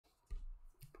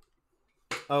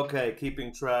Okay,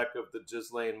 keeping track of the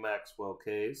Ghislaine Maxwell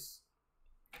case.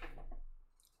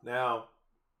 Now,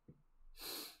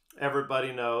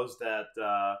 everybody knows that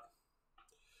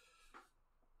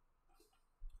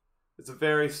it's a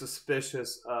very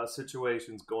suspicious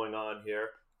situations going on here.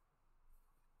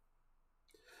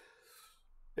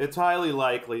 It's highly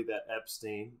likely that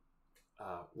Epstein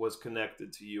was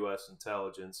connected to U.S.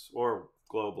 intelligence or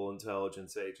global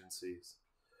intelligence agencies.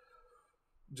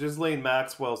 Ghislaine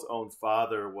Maxwell's own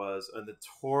father was a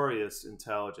notorious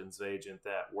intelligence agent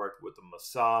that worked with the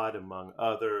Mossad, among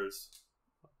others.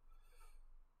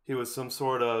 He was some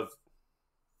sort of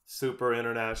super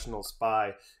international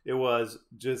spy. It was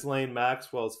Ghislaine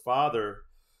Maxwell's father,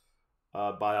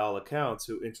 by all accounts,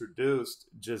 who introduced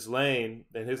Ghislaine,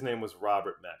 and his name was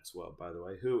Robert Maxwell, by the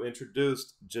way, who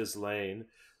introduced Ghislaine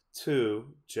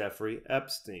to Jeffrey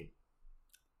Epstein.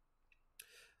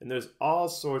 And there's all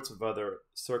sorts of other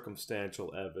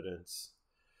circumstantial evidence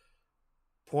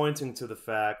pointing to the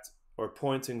fact or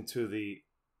pointing to the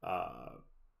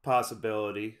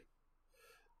possibility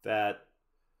that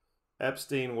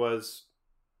Epstein was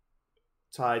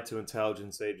tied to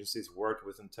intelligence agencies, worked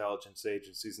with intelligence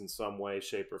agencies in some way,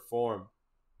 shape, or form.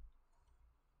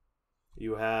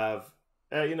 You have,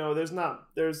 there's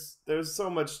so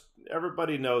much.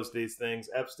 Everybody knows these things.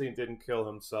 Epstein didn't kill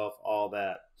himself. All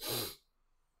that.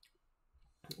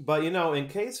 But in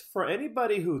case for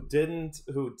anybody who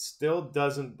still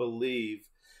doesn't believe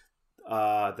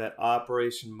that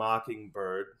Operation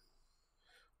Mockingbird,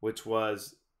 which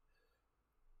was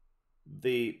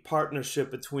the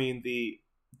partnership between the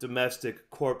domestic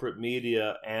corporate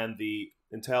media and the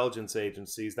intelligence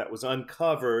agencies that was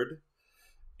uncovered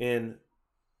in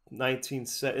in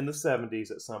the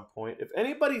 70s at some point. If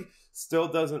anybody still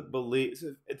doesn't believe,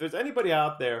 if there's anybody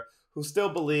out there who still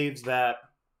believes that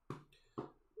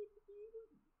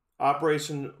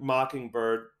Operation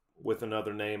Mockingbird, with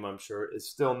another name, I'm sure, is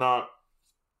still not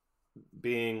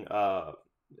being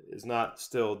is not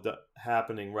still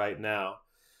happening right now.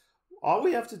 All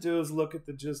we have to do is look at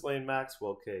the Ghislaine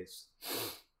Maxwell case.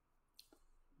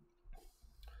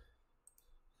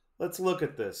 Let's look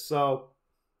at this. So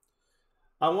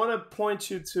I want to point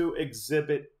you to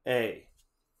Exhibit A.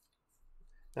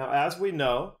 Now, as we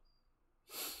know,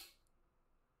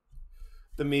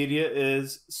 the media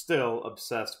is still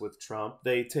obsessed with Trump.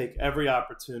 They take every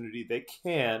opportunity they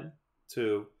can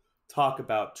to talk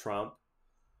about Trump.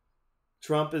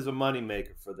 Trump is a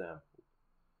moneymaker for them.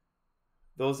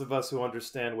 Those of us who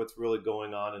understand what's really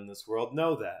going on in this world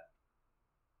know that.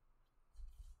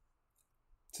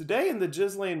 Today in the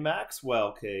Ghislaine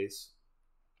Maxwell case,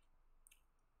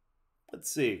 let's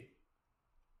see.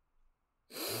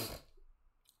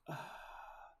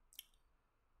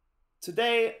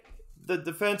 Today, the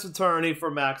defense attorney for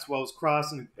Maxwell was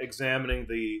cross-examining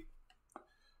the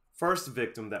first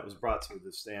victim that was brought to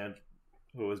the stand,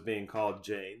 who was being called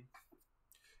Jane.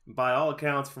 By all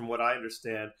accounts, from what I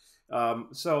understand,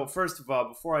 so first of all,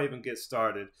 before I even get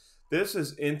started, this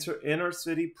is Inner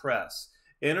City Press.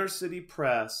 Inner City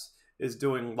Press is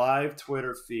doing live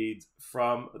Twitter feeds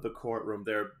from the courtroom.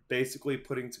 They're basically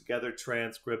putting together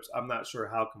transcripts. I'm not sure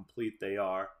how complete they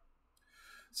are.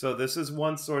 So this is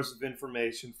one source of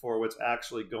information for what's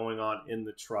actually going on in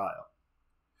the trial.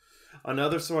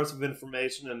 Another source of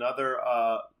information, another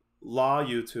law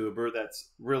YouTuber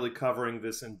that's really covering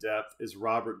this in depth is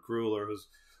Robert Gruler, who's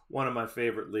one of my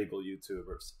favorite legal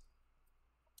YouTubers.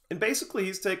 And basically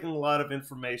he's taking a lot of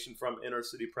information from Inner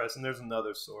City Press, and there's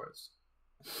another source.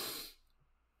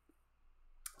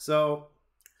 So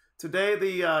today,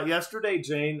 yesterday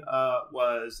Jane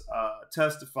was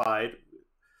testified,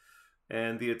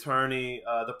 and the attorney,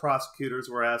 the prosecutors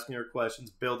were asking her questions,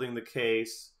 building the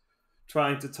case,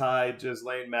 trying to tie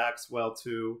Ghislaine Maxwell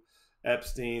to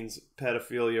Epstein's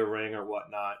pedophilia ring or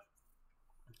whatnot.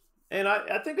 And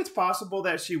I think it's possible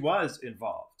that she was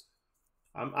involved.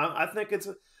 I think it's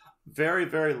very,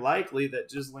 very likely that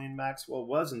Ghislaine Maxwell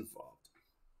was involved.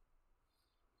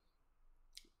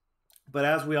 But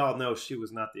as we all know, she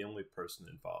was not the only person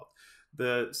involved.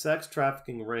 The sex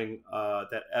trafficking ring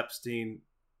that Epstein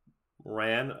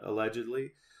ran,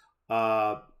 allegedly,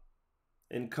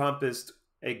 encompassed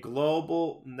a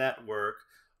global network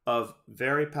of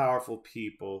very powerful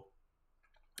people,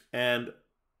 and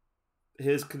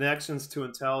his connections to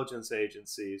intelligence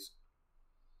agencies,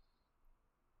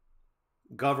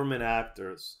 government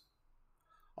actors.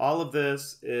 All of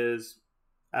this is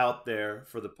out there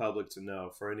for the public to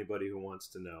know, for anybody who wants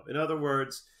to know. In other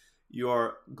words,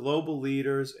 your global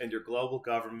leaders and your global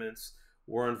governments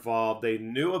were involved. They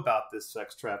knew about this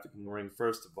sex trafficking ring,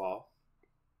 first of all,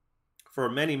 for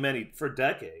for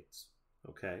decades,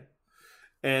 okay?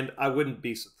 And I wouldn't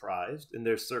be surprised, and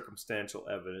there's circumstantial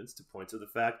evidence to point to the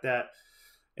fact that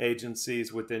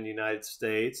agencies within the United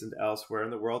States and elsewhere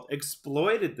in the world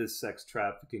exploited this sex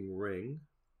trafficking ring.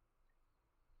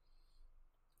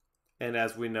 And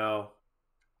as we know,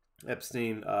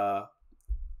 Epstein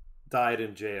died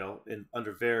in jail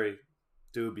under very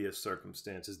dubious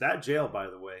circumstances. That jail, by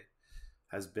the way,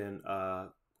 has been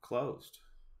closed.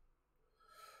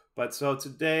 But so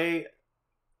today,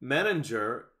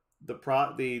 Menninger,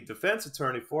 the defense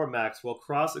attorney for Maxwell,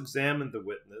 cross-examined the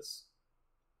witness.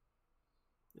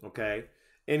 Okay,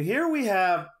 and here we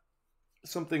have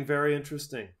something very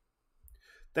interesting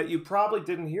that you probably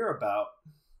didn't hear about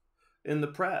in the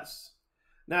press.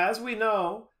 Now, as we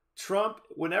know, Trump,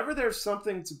 whenever there's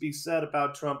something to be said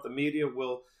about Trump, the media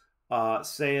will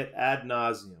say it ad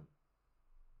nauseum.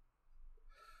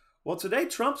 Well, today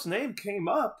Trump's name came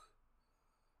up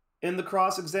in the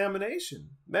cross-examination.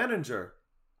 Menninger,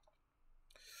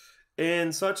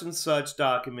 in such and such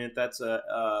document, that's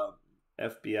a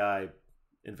FBI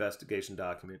investigation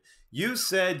document, you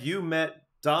said you met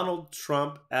Donald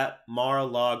Trump at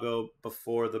Mar-a-Lago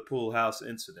before the pool house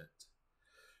incident.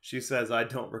 She says, I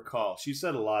don't recall. She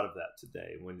said a lot of that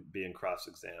today when being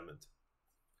cross-examined.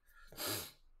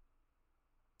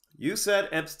 You said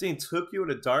Epstein took you in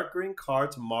a dark green car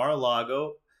to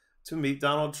Mar-a-Lago to meet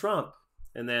Donald Trump.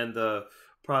 And then the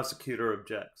prosecutor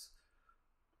objects.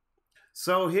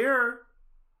 So here,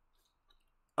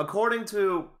 according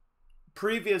to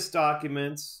previous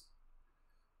documents,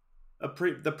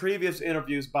 the previous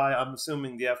interviews by, I'm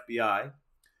assuming, the FBI,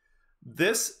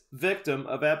 this victim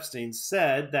of Epstein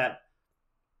said that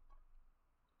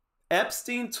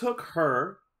Epstein took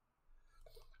her,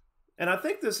 and I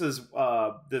think this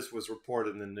was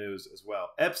reported in the news as well.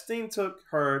 Epstein took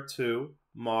her to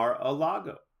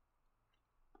Mar-a-Lago.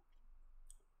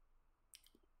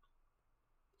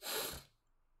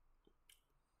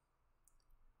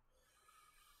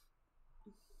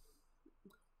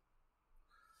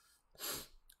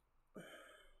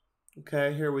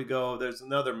 Okay, here we go. There's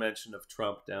another mention of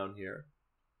Trump down here.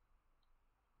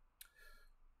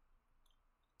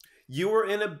 You were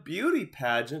in a beauty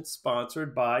pageant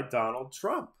sponsored by Donald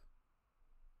Trump.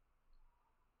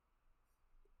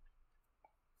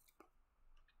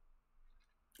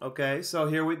 Okay, so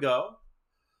here we go.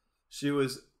 She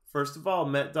was, first of all,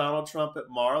 met Donald Trump at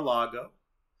Mar-a-Lago.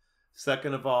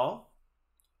 Second of all,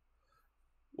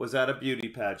 was at a beauty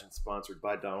pageant sponsored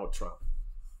by Donald Trump.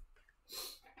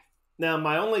 Now,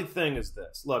 my only thing is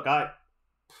this. Look,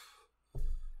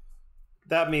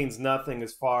 that means nothing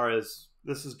as far as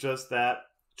this is just that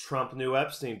Trump knew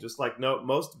Epstein. Just like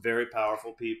most very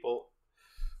powerful people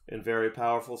in very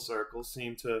powerful circles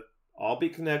seem to all be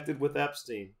connected with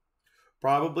Epstein.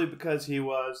 Probably because he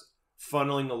was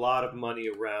funneling a lot of money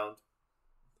around.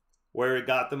 Where he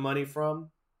got the money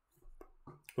from,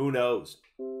 who knows?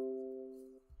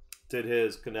 Did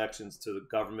his connections to the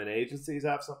government agencies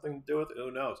have something to do with it? Who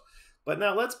knows? But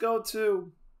now let's go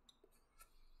to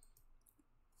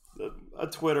a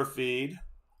Twitter feed.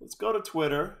 Let's go to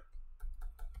Twitter.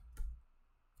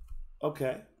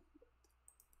 Okay.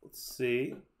 Let's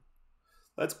see.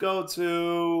 Let's go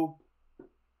to...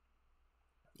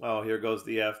 Oh, here goes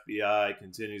the FBI.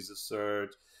 Continues the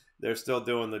search. They're still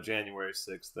doing the January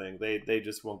 6th thing. They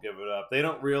just won't give it up. They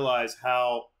don't realize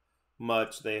how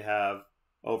much they have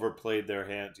overplayed their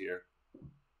hand here.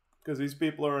 Because these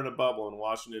people are in a bubble in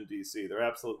Washington, D.C. They're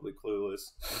absolutely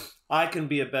clueless. I can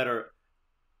be a better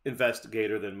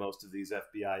investigator than most of these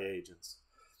FBI agents.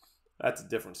 That's a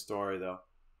different story, though.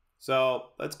 So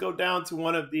let's go down to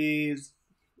one of these.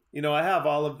 You know, I have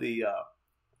all of the...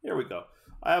 here we go.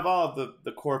 I have all of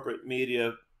the corporate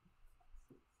media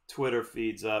Twitter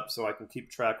feeds up so I can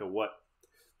keep track of what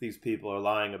these people are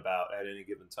lying about at any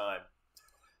given time.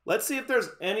 Let's see if there's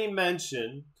any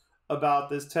mention about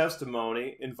this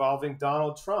testimony involving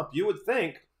Donald Trump. You would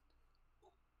think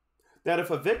that if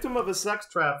a victim of a sex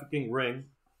trafficking ring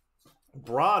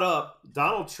brought up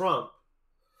Donald Trump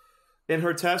in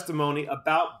her testimony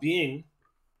about being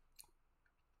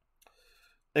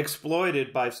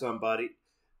exploited by somebody,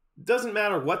 doesn't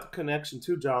matter what the connection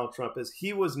to Donald Trump is,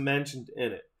 he was mentioned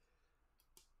in it.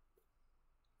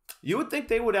 You would think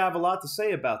they would have a lot to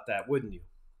say about that, wouldn't you?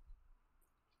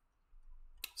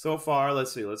 So far,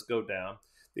 let's see, let's go down.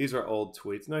 These are old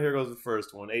tweets. Now here goes the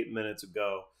first one, 8 minutes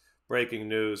ago. Breaking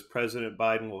news, President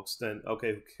Biden will extend...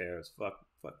 Okay, who cares? Fuck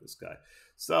this guy.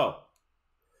 So,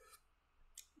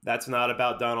 that's not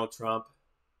about Donald Trump.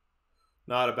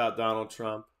 Not about Donald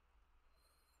Trump.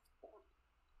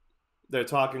 They're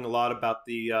talking a lot about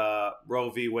the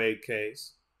Roe v. Wade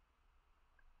case.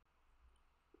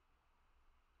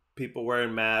 People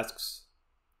wearing masks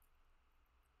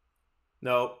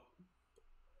No,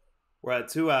 we're at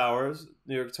 2 hours.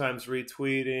 New York Times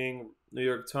retweeting. New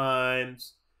York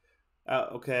Times.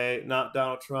 Okay, not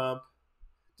Donald Trump.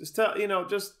 Just tell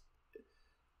just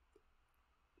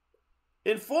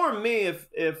inform me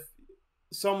if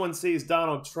someone sees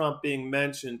Donald Trump being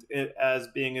mentioned as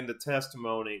being in the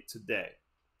testimony today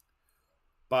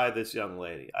by this young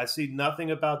lady. I see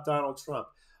nothing about Donald Trump.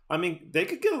 I mean, they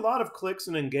could get a lot of clicks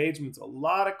and engagements, a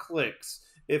lot of clicks,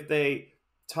 if they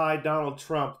tie Donald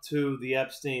Trump to the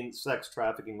Epstein sex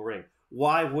trafficking ring.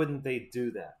 Why wouldn't they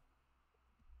do that?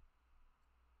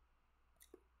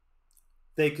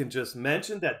 They can just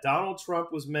mention that Donald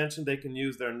Trump was mentioned. They can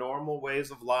use their normal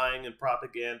ways of lying and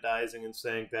propagandizing and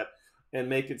saying that and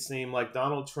make it seem like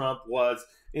Donald Trump was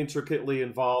intricately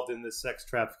involved in this sex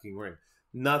trafficking ring.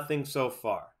 Nothing so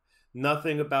far.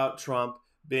 Nothing about Trump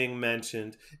being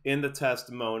mentioned in the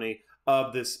testimony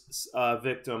of this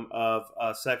victim of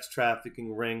a sex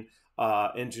trafficking ring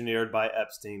engineered by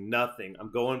Epstein. Nothing.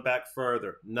 I'm going back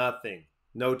further. Nothing.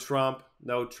 No Trump.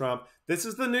 No Trump. This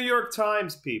is the New York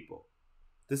Times, people.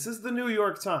 This is the New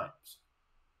York Times.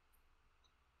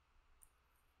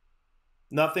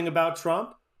 Nothing about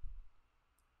Trump?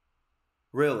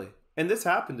 Really? And this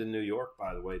happened in New York,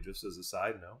 by the way, just as a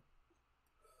side note.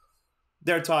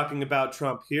 They're talking about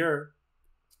Trump here.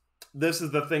 This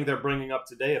is the thing they're bringing up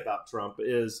today about Trump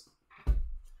is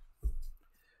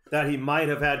that he might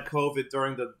have had COVID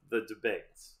during the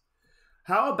debates.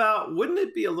 How about, wouldn't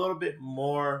it be a little bit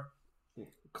more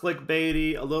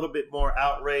clickbaity, a little bit more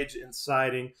outrage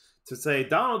inciting to say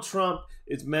Donald Trump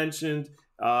is mentioned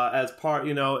as part,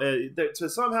 to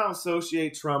somehow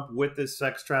associate Trump with this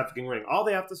sex trafficking ring? All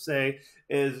they have to say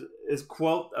is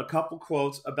quote a couple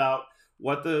quotes about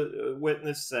what the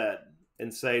witness said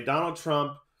and say Donald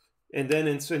Trump, and then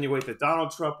insinuate that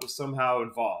Donald Trump was somehow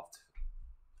involved.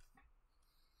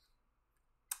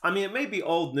 I mean, it may be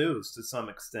old news to some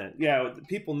extent. Yeah,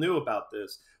 people knew about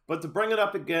this. But to bring it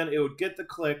up again, it would get the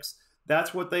clicks.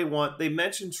 That's what they want. They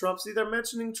mentioned Trump. See, they're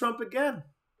mentioning Trump again.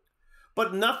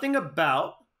 But nothing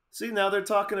about, see, now they're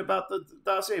talking about the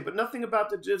dossier, but nothing about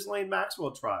the Ghislaine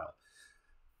Maxwell trial.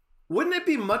 Wouldn't it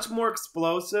be much more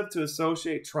explosive to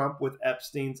associate Trump with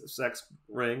Epstein's sex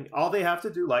ring? All they have to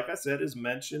do, like I said, is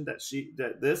mention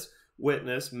that this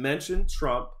witness mentioned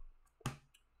Trump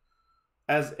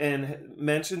and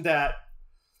mentioned that,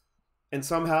 and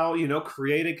somehow,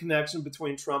 create a connection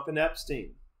between Trump and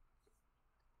Epstein.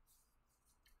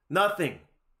 Nothing.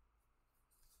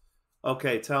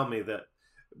 Okay, tell me that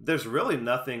there's really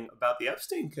nothing about the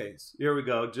Epstein case. Here we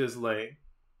go, Ghislaine.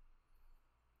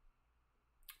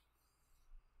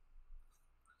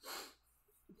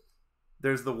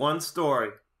 There's the one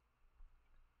story.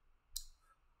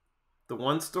 The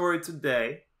one story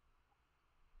today.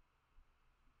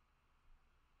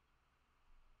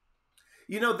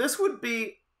 This would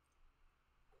be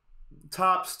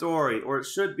top story, or it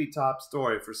should be top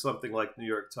story for something like New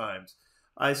York Times.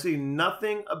 I see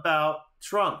nothing about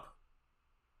Trump.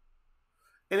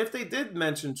 And if they did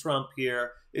mention Trump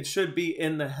here, it should be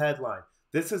in the headline.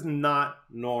 This is not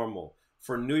normal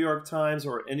for New York Times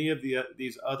or any of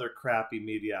these other crappy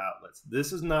media outlets.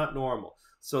 This is not normal.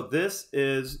 So this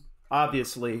is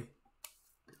obviously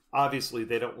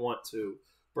they don't want to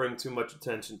bring too much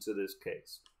attention to this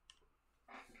case.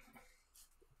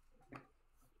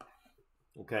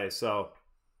 Okay, so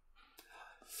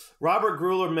Robert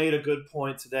Grueller made a good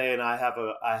point today, and I've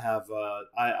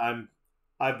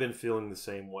been feeling the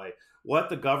same way. What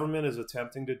the government is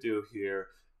attempting to do here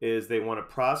is they want to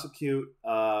prosecute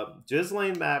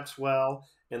Ghislaine Maxwell,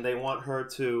 and they want her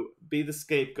to be the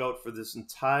scapegoat for this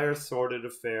entire sordid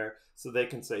affair, so they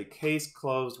can say, case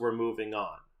closed, we're moving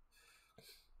on.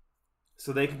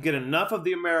 So they can get enough of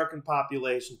the American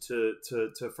population to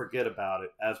forget about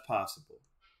it as possible.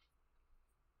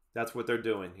 That's what they're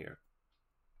doing here.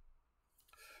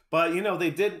 But they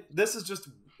did. This is just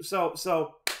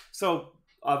so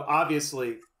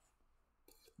obviously,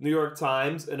 New York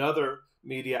Times and other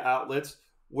media outlets,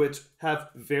 which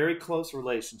have very close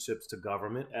relationships to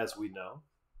government, as we know,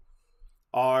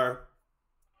 are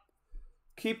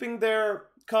keeping their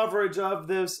coverage of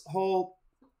this whole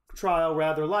trial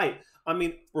rather light. I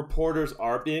mean, reporters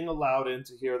are being allowed in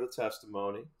to hear the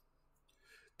testimony.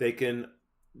 They can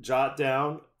jot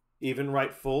down, even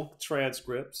write full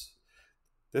transcripts.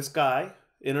 This guy,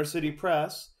 Inner City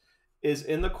Press, is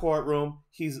in the courtroom.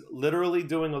 He's literally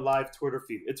doing a live Twitter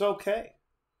feed. It's okay.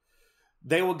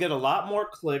 They will get a lot more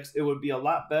clicks. It would be a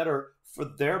lot better for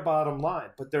their bottom line,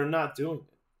 but they're not doing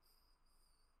it.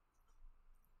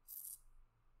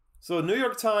 So New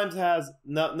York Times has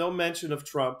no mention of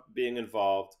Trump being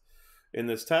involved in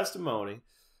this testimony.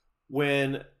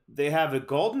 when they have a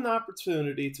golden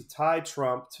opportunity to tie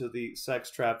Trump to the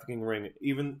sex trafficking ring.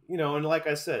 Even, you know, and like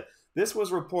I said, this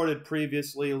was reported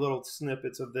previously, little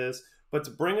snippets of this, but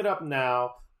to bring it up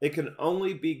now, it can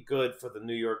only be good for the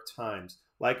New York Times.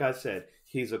 Like I said,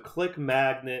 he's a click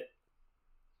magnet.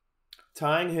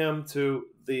 Tying him to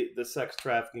the sex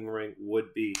trafficking ring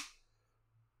would be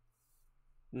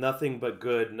nothing but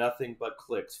good, nothing but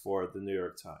clicks for the New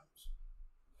York Times.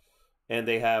 And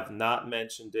they have not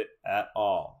mentioned it at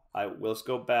all. Let's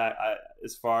go back.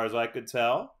 As far as I could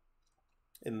tell,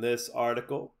 in this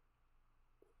article,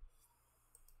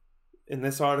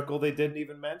 they didn't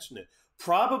even mention it.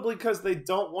 Probably because they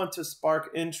don't want to spark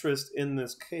interest in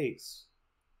this case.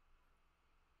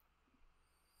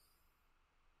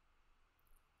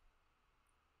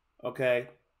 Okay.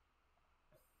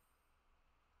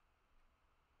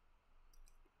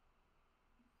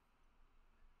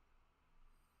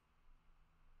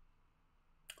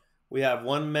 We have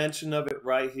one mention of it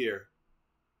right here.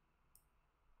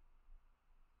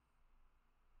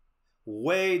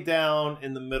 Way down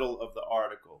in the middle of the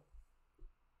article.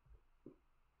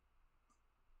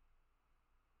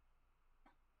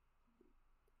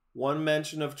 One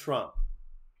mention of Trump.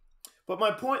 But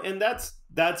my point, and that's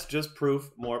just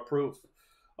proof, more proof.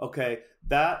 Okay,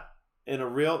 that in a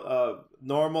real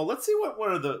normal. Let's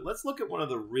look at one of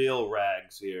the real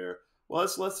rags here. Well,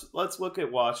 let's look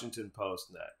at Washington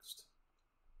Post next.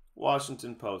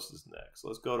 Washington Post is next.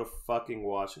 Let's go to fucking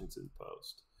Washington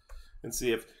Post and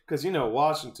see if, because you know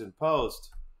Washington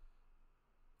Post,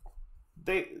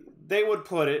 they would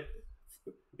put it,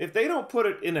 if they don't put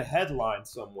it in a headline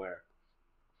somewhere.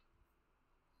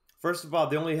 First of all,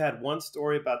 they only had one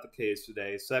story about the case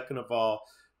today. Second of all,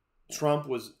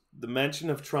 the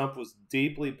mention of Trump was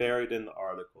deeply buried in the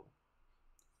article.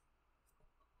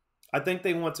 I think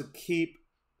they want to keep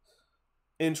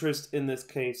interest in this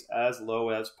case as low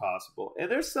as possible.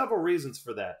 And there's several reasons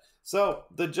for that. So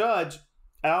the judge,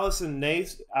 Allison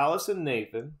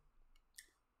Nathan,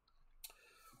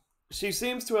 she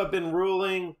seems to have been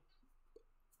ruling,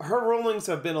 her rulings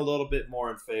have been a little bit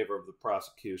more in favor of the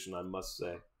prosecution, I must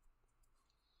say.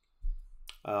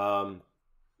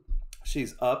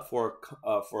 She's up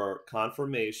for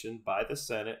confirmation by the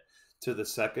Senate to the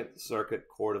Second Circuit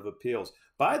Court of Appeals.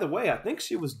 By the way, I think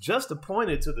she was just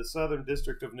appointed to the Southern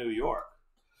District of New York.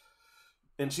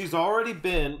 And she's already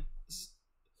been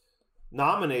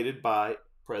nominated by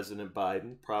President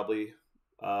Biden, probably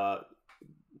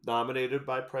nominated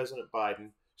by President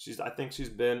Biden. I think she's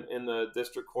been in the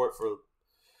district court for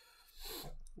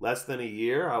less than a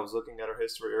year. I was looking at her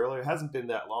history earlier. It hasn't been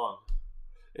that long.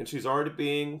 And she's already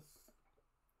being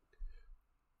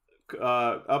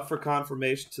up for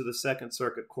confirmation to the Second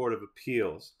Circuit Court of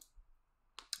Appeals.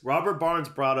 Robert Barnes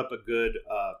brought up a good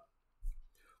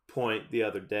point the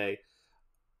other day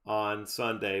on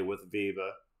Sunday with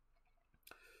Viva.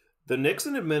 The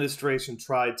Nixon administration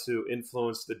tried to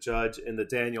influence the judge in the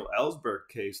Daniel Ellsberg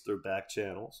case through back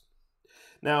channels.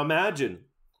 Now imagine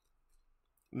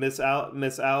Miss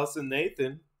Allison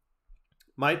Nathan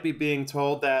might be being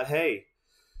told that, hey,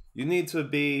 you need to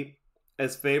be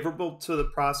as favorable to the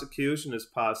prosecution as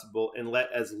possible and let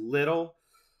as little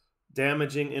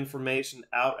damaging information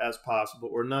out as possible,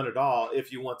 or none at all,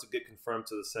 if you want to get confirmed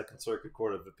to the Second Circuit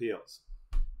Court of Appeals.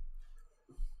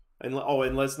 And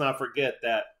let's not forget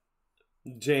that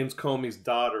James Comey's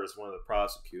daughter is one of the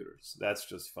prosecutors. That's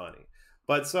just funny.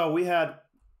 But so we had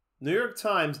New York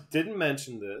Times didn't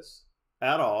mention this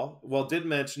at all. Well, did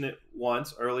mention it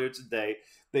once earlier today.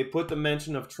 They put the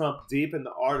mention of Trump deep in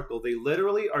the article. They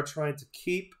literally are trying to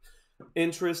keep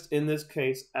interest in this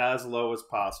case as low as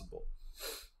possible.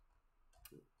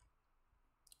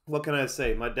 What can I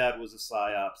say? My dad was a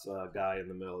PSYOPs guy in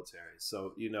the military.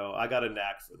 So, you know, I got a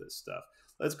knack for this stuff.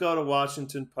 Let's go to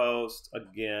Washington Post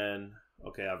again.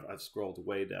 Okay, I've scrolled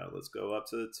way down. Let's go up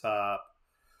to the top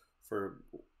for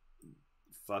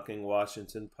fucking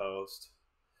Washington Post.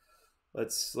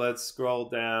 Let's scroll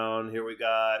down. Here we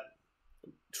got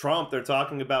Trump. They're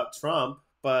talking about Trump,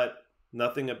 but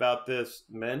nothing about this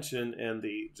mentioned in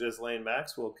the Ghislaine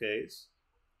Maxwell case.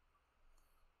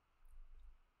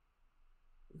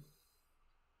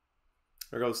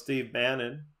 There goes Steve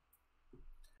Bannon.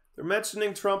 They're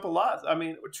mentioning Trump a lot. I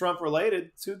mean, Trump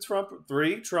related,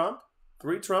 three Trump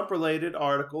related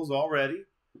articles already.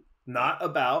 Not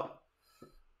about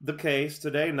the case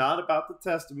today, not about the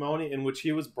testimony in which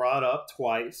he was brought up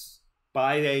twice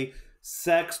by a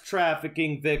sex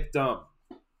trafficking victim.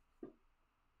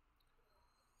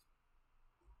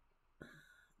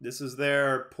 This is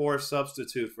their poor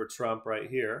substitute for Trump right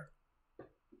here.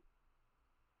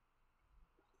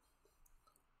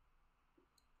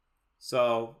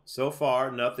 So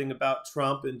far, nothing about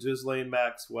Trump and Ghislaine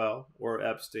Maxwell or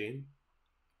Epstein.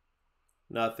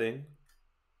 Nothing.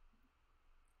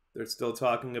 They're still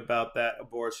talking about that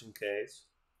abortion case.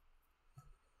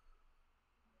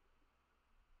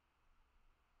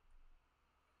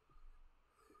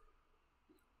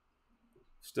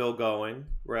 Still going.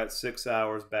 We're at 6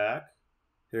 hours back.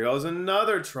 Here goes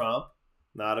another Trump.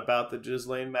 Not about the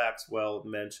Ghislaine Maxwell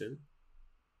mention.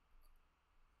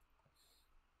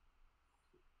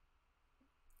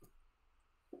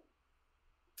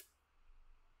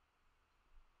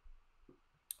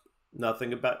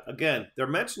 Nothing about, again, they're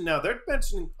mentioning,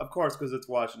 of course, because it's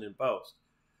Washington Post.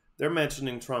 They're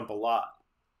mentioning Trump a lot.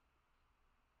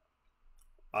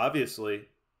 Obviously,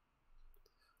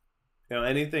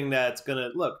 anything that's going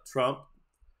to, look, Trump,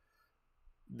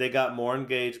 they got more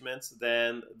engagements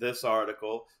than this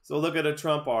article. So look at a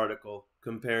Trump article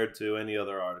compared to any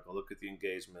other article. Look at the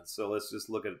engagements. So let's just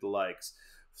look at the likes.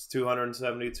 It's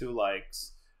 272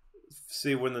 likes.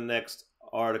 See when the next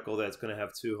article that's going to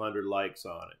have 200 likes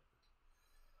on it.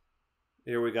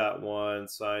 Here we got one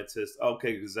scientist.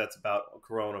 Okay, because that's about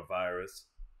coronavirus.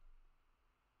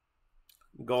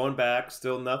 Going back,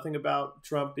 still nothing about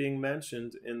Trump being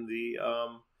mentioned in the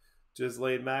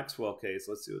Ghislaine Maxwell case.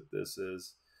 Let's see what this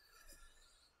is.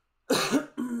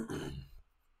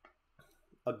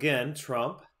 Again,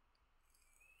 Trump,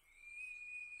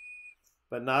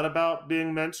 but not about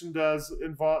being mentioned as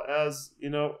involved, as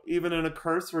even in a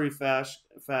cursory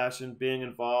fashion, being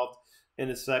involved in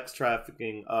a sex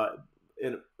trafficking.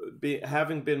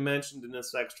 Having been mentioned in a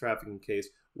sex trafficking case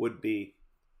would be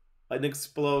an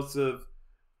explosive,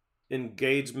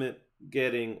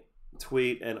 engagement-getting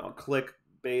tweet and a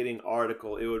click-baiting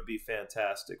article. It would be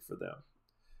fantastic for them.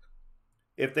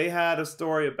 If they had a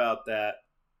story about that,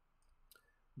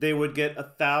 they would get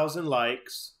 1,000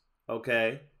 likes,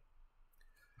 okay?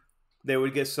 They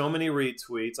would get so many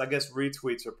retweets. I guess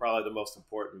retweets are probably the most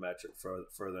important metric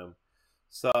for them.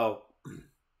 So,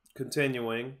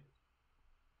 continuing.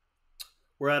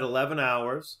 We're at 11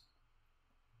 hours.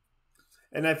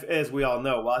 And as we all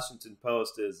know, Washington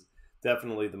Post is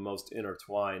definitely the most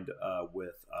intertwined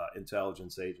with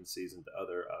intelligence agencies and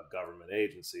other government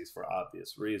agencies for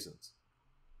obvious reasons.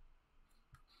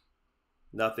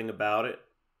 Nothing about it.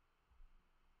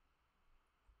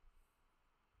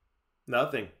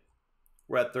 Nothing.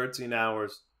 We're at 13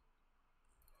 hours.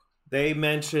 They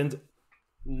mentioned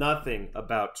nothing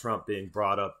about Trump being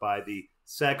brought up by the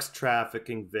sex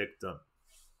trafficking victim.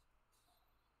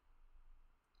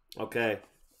 Okay.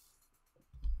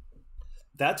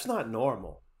 That's not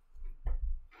normal.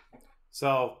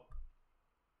 So,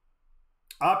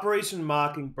 Operation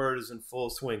Mockingbird is in full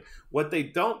swing. What they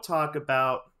don't talk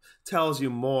about tells you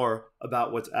more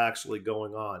about what's actually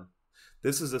going on.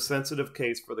 This is a sensitive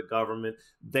case for the government.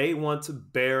 They want to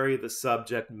bury the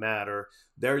subject matter.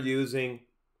 They're using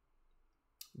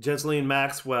Ghislaine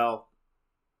Maxwell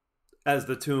as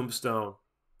the tombstone.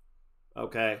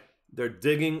 Okay? They're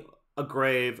digging a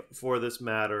grave for this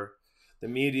matter. The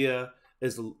media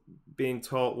is being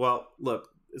told, well, look,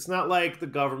 it's not like the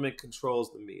government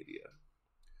controls the media.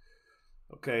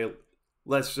 Okay,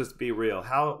 let's just be real.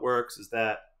 How it works is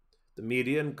that the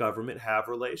media and government have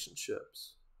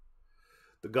relationships.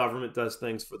 The government does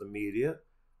things for the media.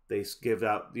 They give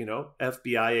out,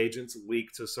 FBI agents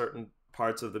leak to certain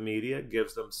parts of the media,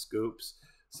 gives them scoops.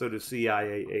 So do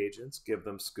CIA agents, give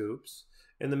them scoops.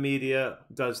 And the media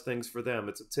does things for them.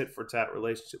 It's a tit-for-tat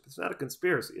relationship. It's not a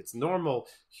conspiracy. It's normal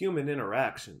human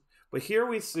interaction. But here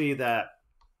we see that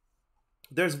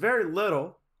there's very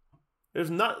little.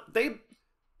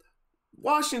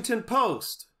 Washington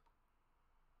Post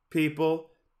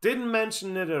people didn't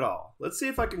mention it at all. Let's see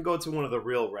if I can go to one of the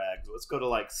real rags. Let's go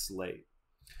to Slate.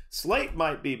 Slate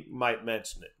might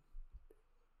mention it.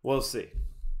 We'll see.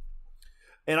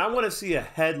 And I want to see a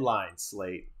headline,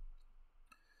 Slate.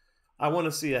 I want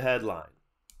to see a headline.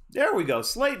 There we go.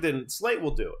 Slate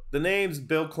will do it. The names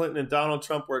Bill Clinton and Donald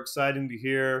Trump were exciting to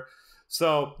hear.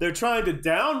 So they're trying to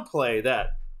downplay that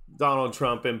Donald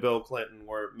Trump and Bill Clinton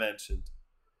were mentioned.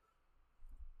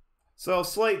 So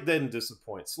Slate didn't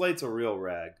disappoint. Slate's a real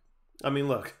rag. I mean,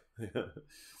 look.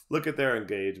 Look at their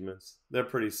engagements. They're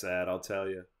pretty sad, I'll tell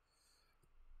you.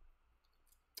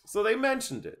 So they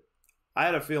mentioned it. I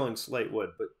had a feeling Slate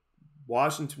would, but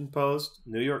Washington Post,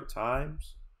 New York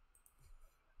Times,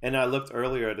 and I looked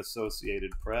earlier at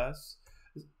Associated Press.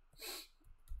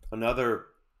 Their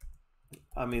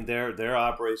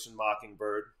Operation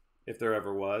Mockingbird, if there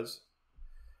ever was.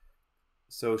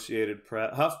 Associated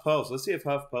Press, HuffPost. Let's see if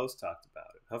HuffPost talked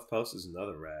about it. HuffPost is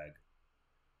another rag.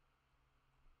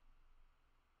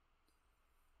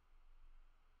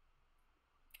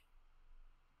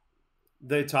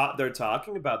 they're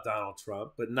talking about Donald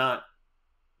Trump, but not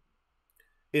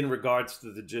in regards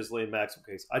to the Ghislaine Maxwell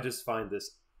case. I just find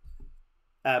this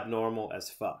abnormal as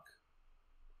fuck.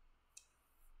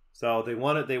 So they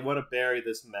want to bury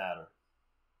this matter.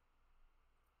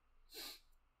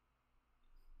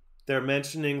 They're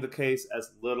mentioning the case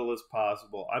as little as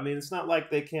possible. I mean, it's not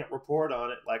like they can't report on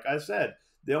it. Like I said,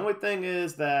 the only thing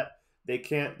is that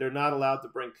they're not allowed to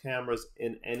bring cameras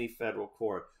in any federal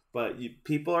court. But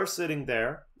people are sitting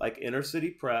there, like inner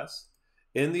city press,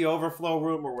 in the overflow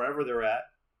room or wherever they're at,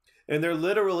 and they're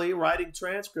literally writing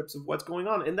transcripts of what's going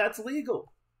on, and that's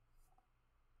legal.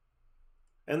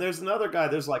 And there's another guy,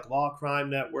 there's like Law Crime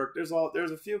Network, there's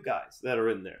a few guys that are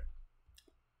in there.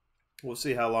 We'll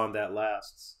see how long that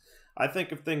lasts. I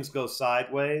think if things go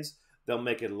sideways, they'll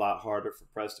make it a lot harder for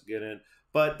press to get in.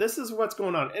 But this is what's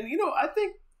going on. And I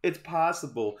think it's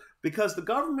possible because the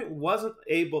government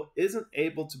isn't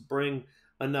able to bring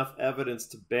enough evidence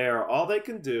to bear. All they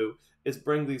can do is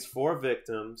bring these 4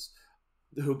 victims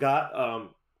who got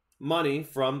money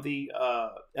from the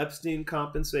Epstein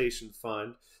Compensation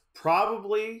Fund,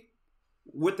 probably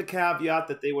with the caveat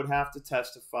that they would have to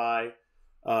testify,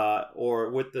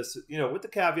 or with the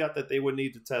caveat that they would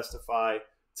need to testify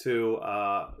to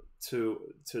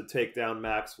take down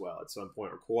Maxwell at some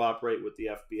point, or cooperate with the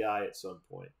FBI at some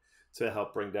point to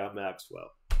help bring down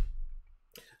Maxwell.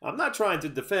 I'm not trying to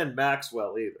defend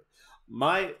Maxwell either.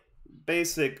 My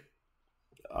basic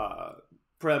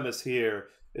premise here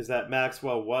is that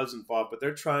Maxwell was involved, but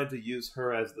they're trying to use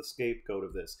her as the scapegoat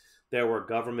of this. There were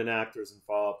government actors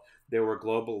involved. There were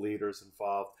global leaders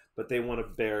involved, but they want to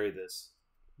bury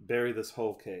this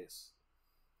whole case.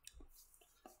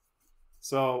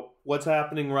 So what's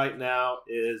happening right now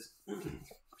is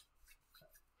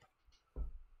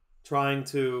trying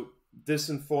to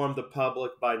disinform the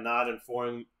public by not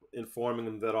informing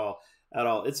them at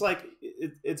all. It's like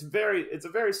it's a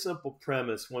very simple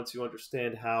premise once you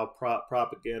understand how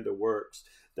propaganda works.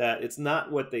 That it's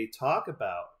not what they talk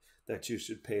about that you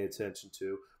should pay attention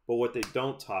to, but what they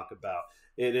don't talk about.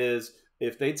 It is,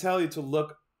 if they tell you to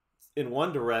look in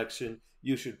one direction,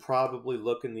 you should probably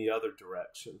look in the other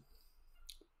direction.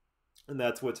 And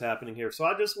that's what's happening here. So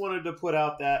I just wanted to put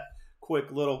out that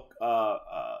quick little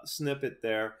snippet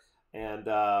there, and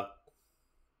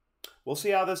we'll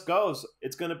see how this goes.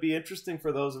 It's going to be interesting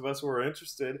for those of us who are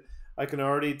interested. I can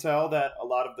already tell that a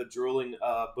lot of the drooling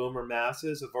boomer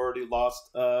masses have already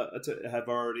lost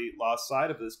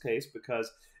sight of this case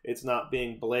because it's not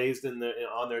being blazed on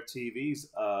their TVs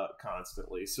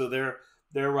constantly. So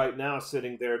they're right now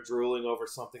sitting there drooling over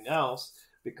something else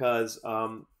because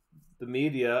the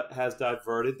media has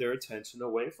diverted their attention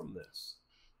away from this,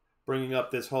 bringing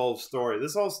up this whole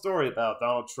story about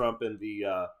Donald Trump and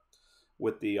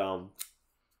with the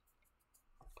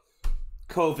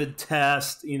COVID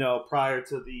test, prior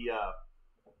to the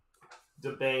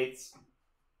debates,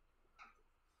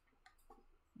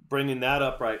 bringing that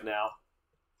up right now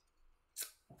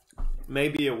may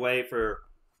be a way for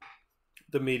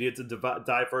the media to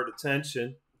divert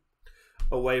attention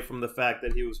away from the fact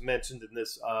that he was mentioned in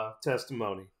this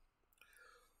testimony,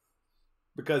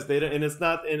 because they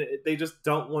just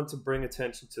don't want to bring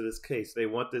attention to this case. They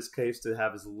want this case to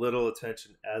have as little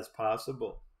attention as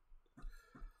possible.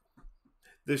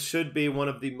 This should be one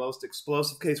of the most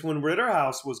explosive cases. When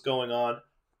Ritterhouse was going on,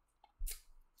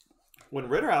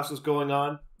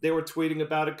 they were tweeting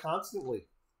about it constantly.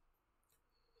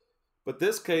 But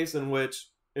this case, in which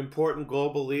important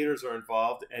global leaders are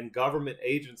involved and government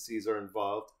agencies are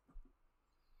involved,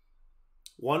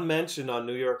 one mention on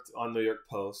New York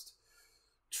Post,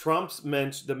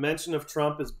 the mention of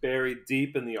Trump is buried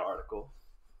deep in the article.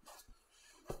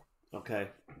 Okay.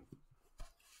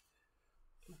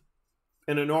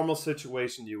 In a normal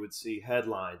situation, you would see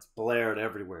headlines blared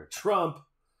everywhere. Trump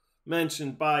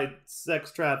mentioned by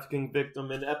sex trafficking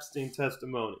victim in Epstein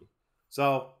testimony.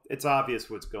 So it's obvious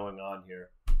what's going on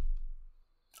here.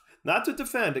 Not to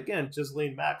defend, again,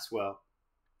 Ghislaine Maxwell.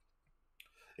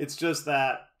 It's just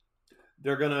that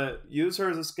they're going to use her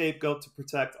as a scapegoat to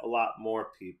protect a lot more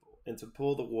people and to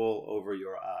pull the wool over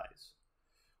your eyes,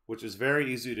 which is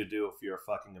very easy to do if you're a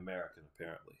fucking American,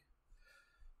 apparently.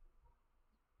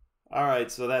 All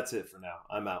right, so that's it for now.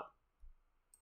 I'm out.